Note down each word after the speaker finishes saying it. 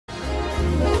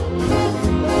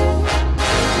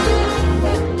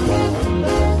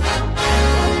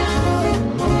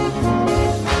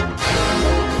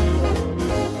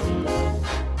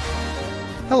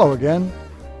Hello again.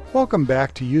 Welcome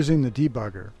back to Using the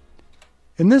Debugger.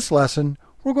 In this lesson,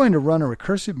 we're going to run a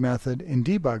recursive method in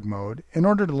debug mode in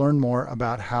order to learn more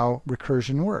about how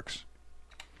recursion works.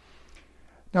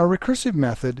 Now, a recursive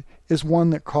method is one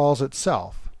that calls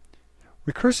itself.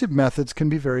 Recursive methods can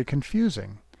be very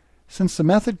confusing. Since the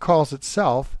method calls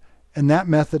itself, and that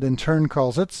method in turn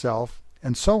calls itself,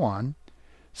 and so on,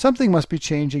 something must be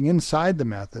changing inside the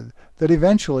method that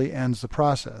eventually ends the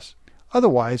process.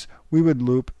 Otherwise, we would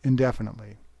loop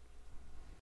indefinitely.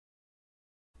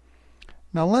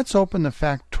 Now let's open the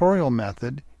factorial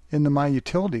method in the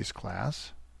MyUtilities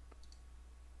class.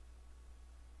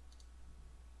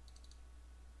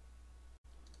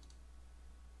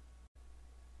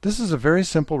 This is a very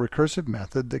simple recursive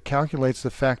method that calculates the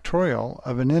factorial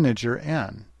of an integer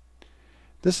n.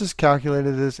 This is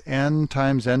calculated as n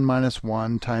times n minus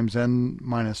 1 times n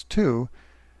minus 2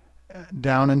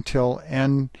 down until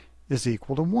n is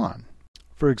equal to 1.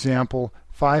 For example,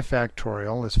 5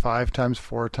 factorial is 5 times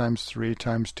 4 times 3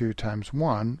 times 2 times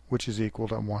 1, which is equal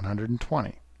to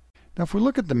 120. Now if we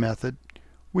look at the method,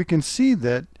 we can see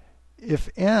that if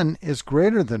n is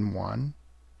greater than 1,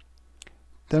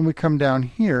 then we come down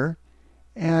here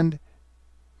and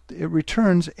it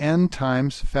returns n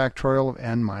times factorial of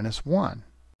n minus 1.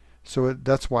 So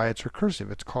that's why it's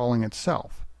recursive. It's calling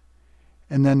itself.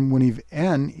 And then when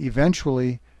n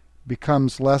eventually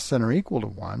becomes less than or equal to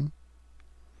 1,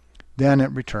 then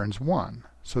it returns 1.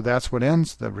 So that's what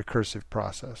ends the recursive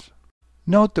process.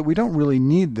 Note that we don't really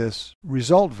need this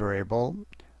result variable,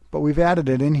 but we've added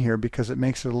it in here because it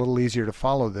makes it a little easier to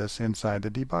follow this inside the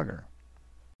debugger.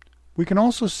 We can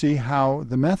also see how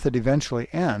the method eventually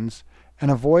ends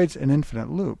and avoids an infinite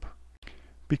loop.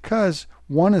 Because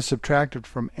 1 is subtracted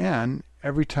from n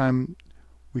every time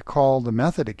we call the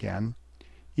method again,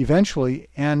 eventually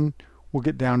n will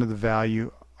get down to the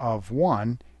value of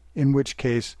 1, in which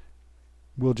case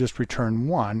we'll just return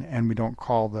 1 and we don't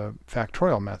call the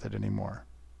factorial method anymore.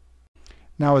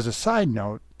 Now as a side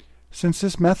note, since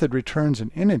this method returns an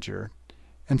integer,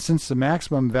 and since the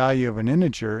maximum value of an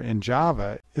integer in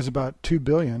Java is about 2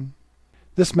 billion,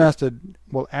 this method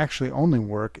will actually only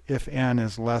work if n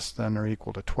is less than or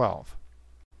equal to 12.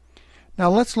 Now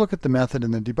let's look at the method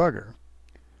in the debugger.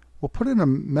 We'll put in a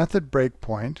method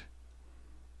breakpoint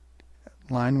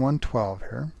at line 112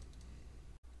 here.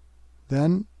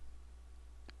 Then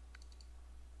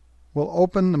we'll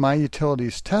open the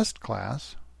MyUtilities test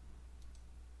class.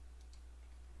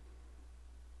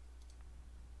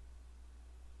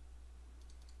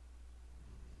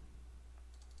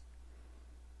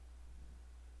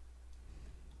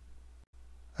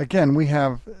 Again, we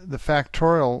have the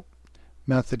factorial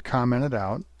method commented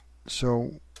out,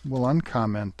 so we'll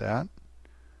uncomment that.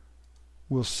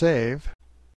 We'll save,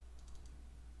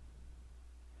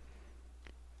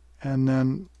 and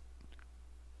then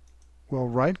we'll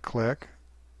right-click,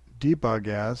 debug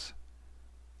as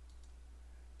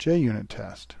JUnit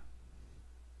test.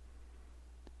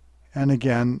 And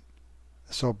again,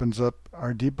 this opens up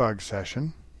our debug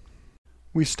session.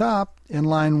 We stop in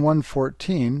line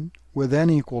 114 with n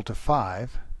equal to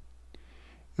 5.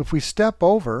 If we step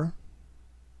over,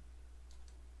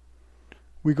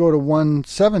 we go to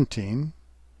 117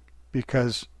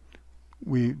 because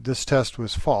this test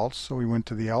was false, so we went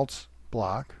to the else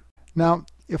block. Now,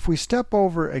 if we step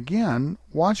over again,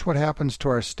 watch what happens to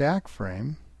our stack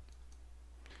frame.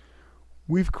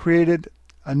 We've created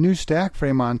a new stack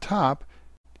frame on top,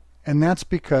 and that's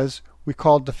because we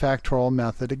called the factorial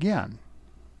method again.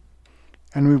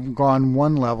 And we've gone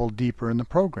one level deeper in the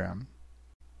program.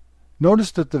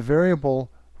 Notice that the variable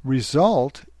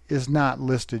result is not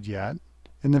listed yet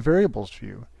in the variables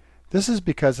view. This is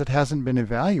because it hasn't been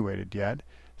evaluated yet,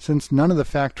 since none of the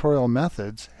factorial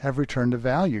methods have returned a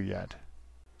value yet.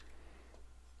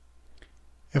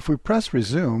 If we press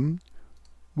resume,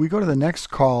 we go to the next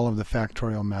call of the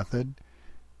factorial method,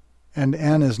 and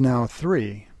n is now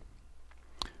 3.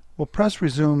 We'll press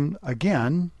resume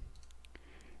again,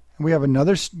 and we have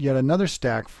yet another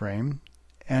stack frame,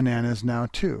 and n is now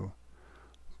 2.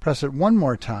 Press it one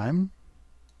more time,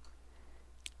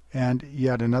 and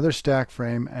yet another stack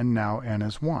frame, and now n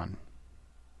is 1.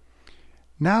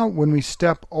 Now when we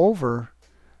step over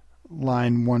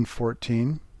line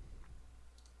 114,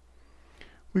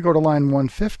 we go to line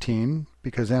 115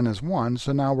 because n is 1,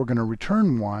 so now we're going to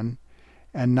return 1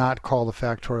 and not call the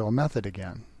factorial method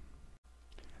again.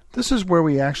 This is where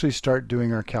we actually start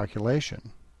doing our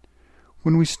calculation.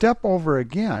 When we step over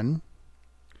again,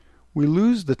 we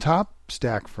lose the top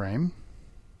stack frame,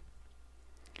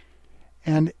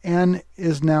 and n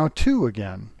is now 2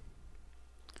 again.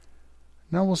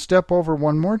 Now we'll step over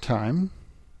one more time,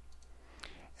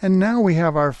 And now we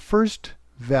have our first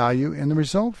value in the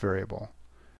result variable,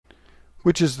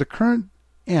 which is the current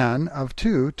n of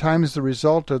 2 times the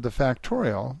result of the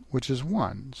factorial, which is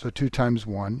 1. So 2 times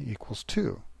 1 equals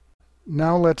 2.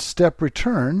 Now let's step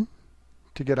return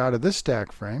to get out of this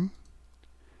stack frame.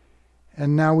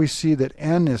 And now we see that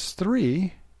n is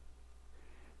 3.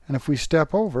 And if we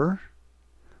step over,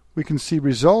 we can see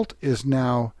result is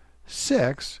now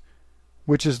 6,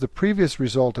 which is the previous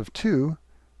result of 2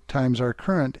 times our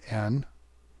current n,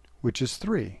 which is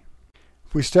 3.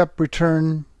 If we step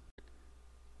return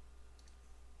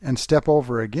and step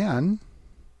over again,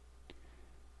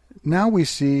 now we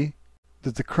see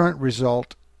that the current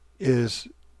result is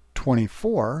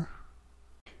 24,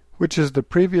 which is the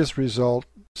previous result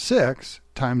 6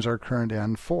 times our current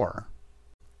n, 4.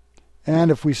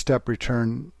 And if we step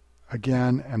return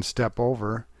again and step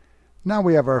over, now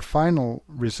we have our final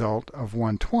result of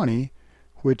 120,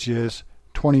 which is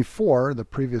 24, the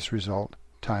previous result,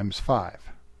 times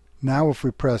 5. Now if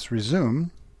we press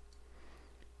resume,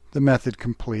 the method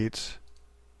completes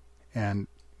and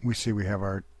we see we have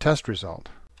our test result.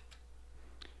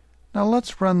 Now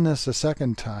let's run this a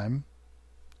second time.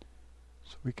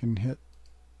 So we can hit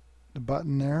the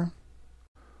button there.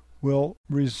 We'll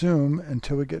resume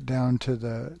until we get down to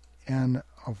the n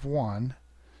of 1.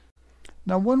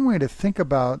 Now one way to think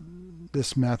about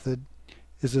this method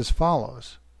is as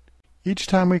follows. Each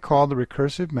time we call the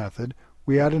recursive method,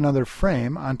 we add another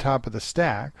frame on top of the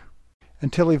stack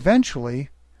until eventually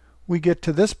we get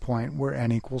to this point where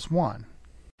n equals 1.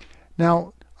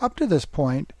 Now up to this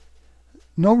point,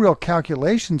 no real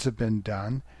calculations have been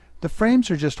done. The frames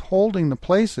are just holding the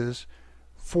places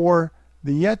for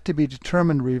the yet to be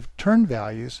determined return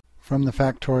values from the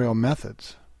factorial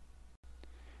methods.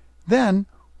 Then,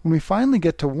 when we finally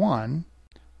get to 1,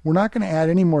 we're not going to add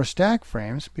any more stack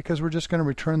frames because we're just going to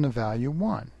return the value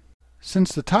 1.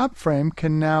 Since the top frame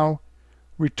can now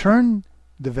return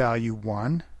the value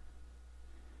 1,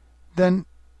 then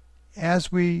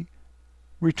as we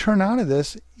return out of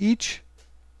this, each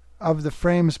of the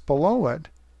frames below it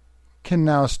can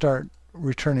now start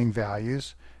returning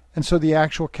values, and so the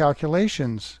actual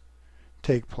calculations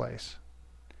take place.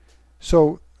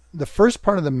 So the first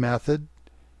part of the method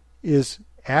is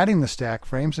adding the stack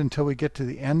frames until we get to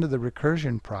the end of the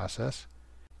recursion process.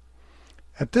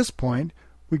 At this point,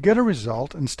 we get a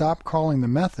result and stop calling the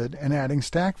method and adding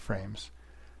stack frames.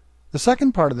 The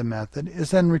second part of the method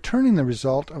is then returning the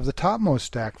result of the topmost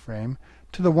stack frame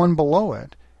to the one below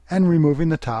it and removing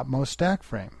the topmost stack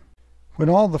frame. When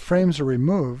all the frames are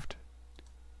removed,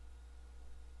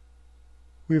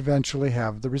 we eventually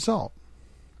have the result.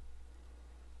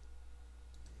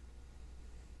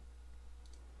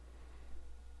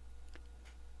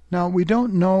 Now, we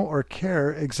don't know or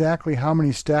care exactly how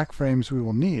many stack frames we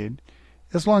will need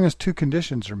as long as two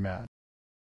conditions are met.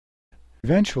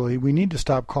 Eventually, we need to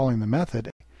stop calling the method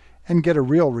and get a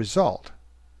real result.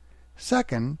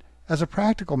 Second, as a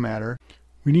practical matter,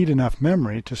 we need enough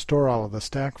memory to store all of the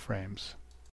stack frames.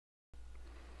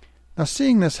 Now,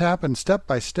 seeing this happen step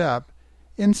by step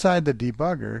inside the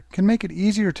debugger can make it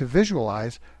easier to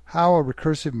visualize how a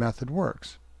recursive method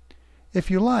works.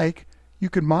 If you like, you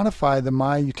could modify the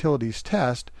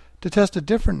myUtilitiesTest to test a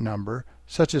different number,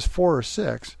 such as 4 or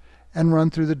 6, and run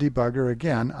through the debugger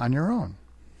again on your own.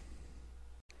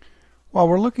 While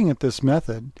we're looking at this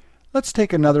method, let's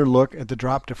take another look at the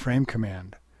drop to frame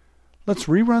command. Let's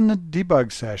rerun the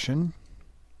debug session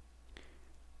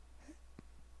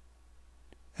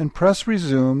and press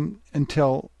resume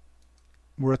until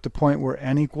we're at the point where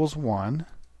n equals 1.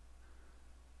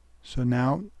 So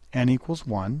now n equals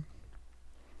 1.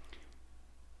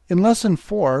 In lesson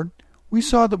 4, we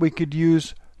saw that we could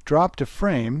use drop to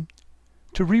frame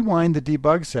to rewind the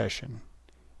debug session.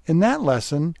 In that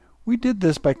lesson, we did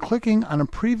this by clicking on a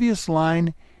previous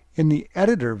line in the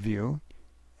editor view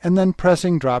and then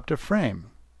pressing drop to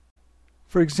frame.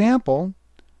 For example,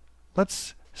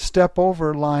 let's step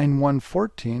over line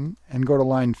 114 and go to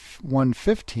line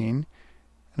 115, and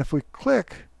if we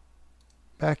click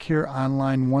back here on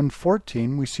line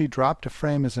 114, we see drop to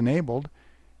frame is enabled,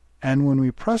 and when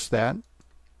we press that,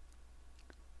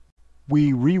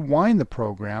 we rewind the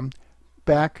program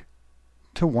back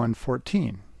to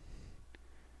 114.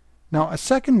 Now, a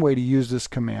second way to use this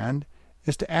command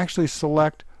is to actually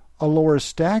select a lower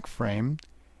stack frame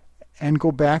and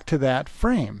go back to that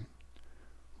frame.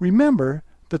 Remember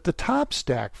that the top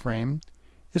stack frame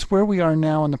is where we are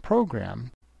now in the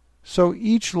program, so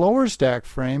each lower stack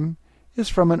frame is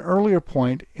from an earlier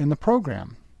point in the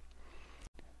program.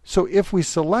 So if we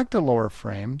select a lower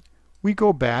frame, we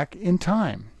go back in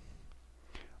time.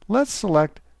 Let's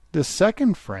select the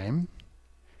second frame,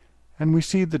 and we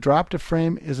see the drop to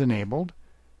frame is enabled.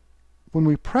 When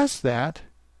we press that,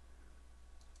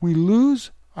 we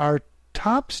lose our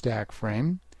top stack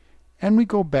frame, and we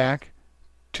go back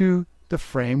to the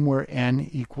frame where n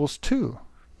equals 2.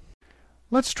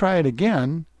 Let's try it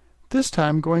again, this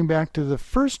time going back to the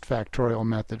first factorial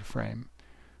method frame.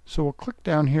 So we'll click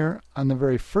down here on the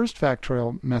very first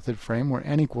factorial method frame where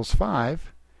n equals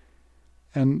 5,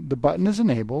 and the button is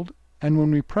enabled, and when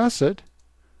we press it,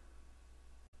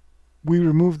 we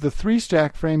remove the 3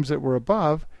 stack frames that were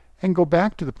above and go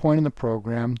back to the point in the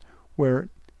program where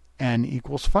n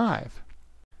equals 5.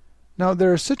 Now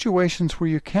there are situations where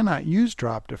you cannot use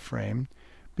drop to frame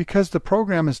because the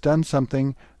program has done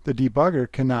something the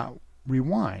debugger cannot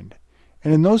rewind,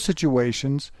 and in those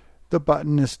situations the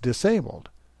button is disabled.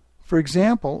 For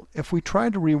example, if we try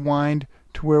to rewind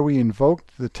to where we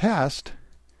invoked the test,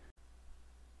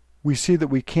 we see that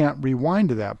we can't rewind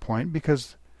to that point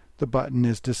because the button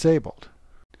is disabled.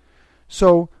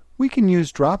 So we can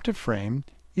use drop to frame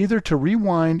either to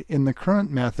rewind in the current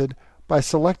method by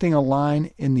selecting a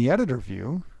line in the editor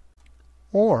view,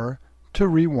 or to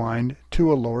rewind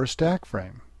to a lower stack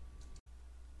frame.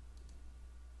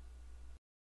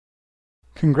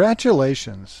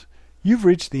 Congratulations! You've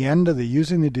reached the end of the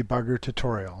Using the Debugger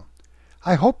tutorial.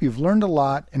 I hope you've learned a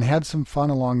lot and had some fun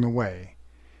along the way.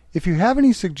 If you have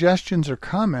any suggestions or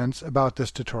comments about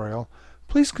this tutorial,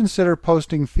 please consider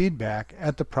posting feedback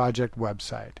at the project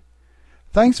website.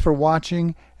 Thanks for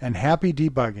watching and happy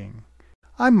debugging.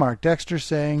 I'm Mark Dexter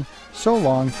saying so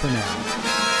long for now.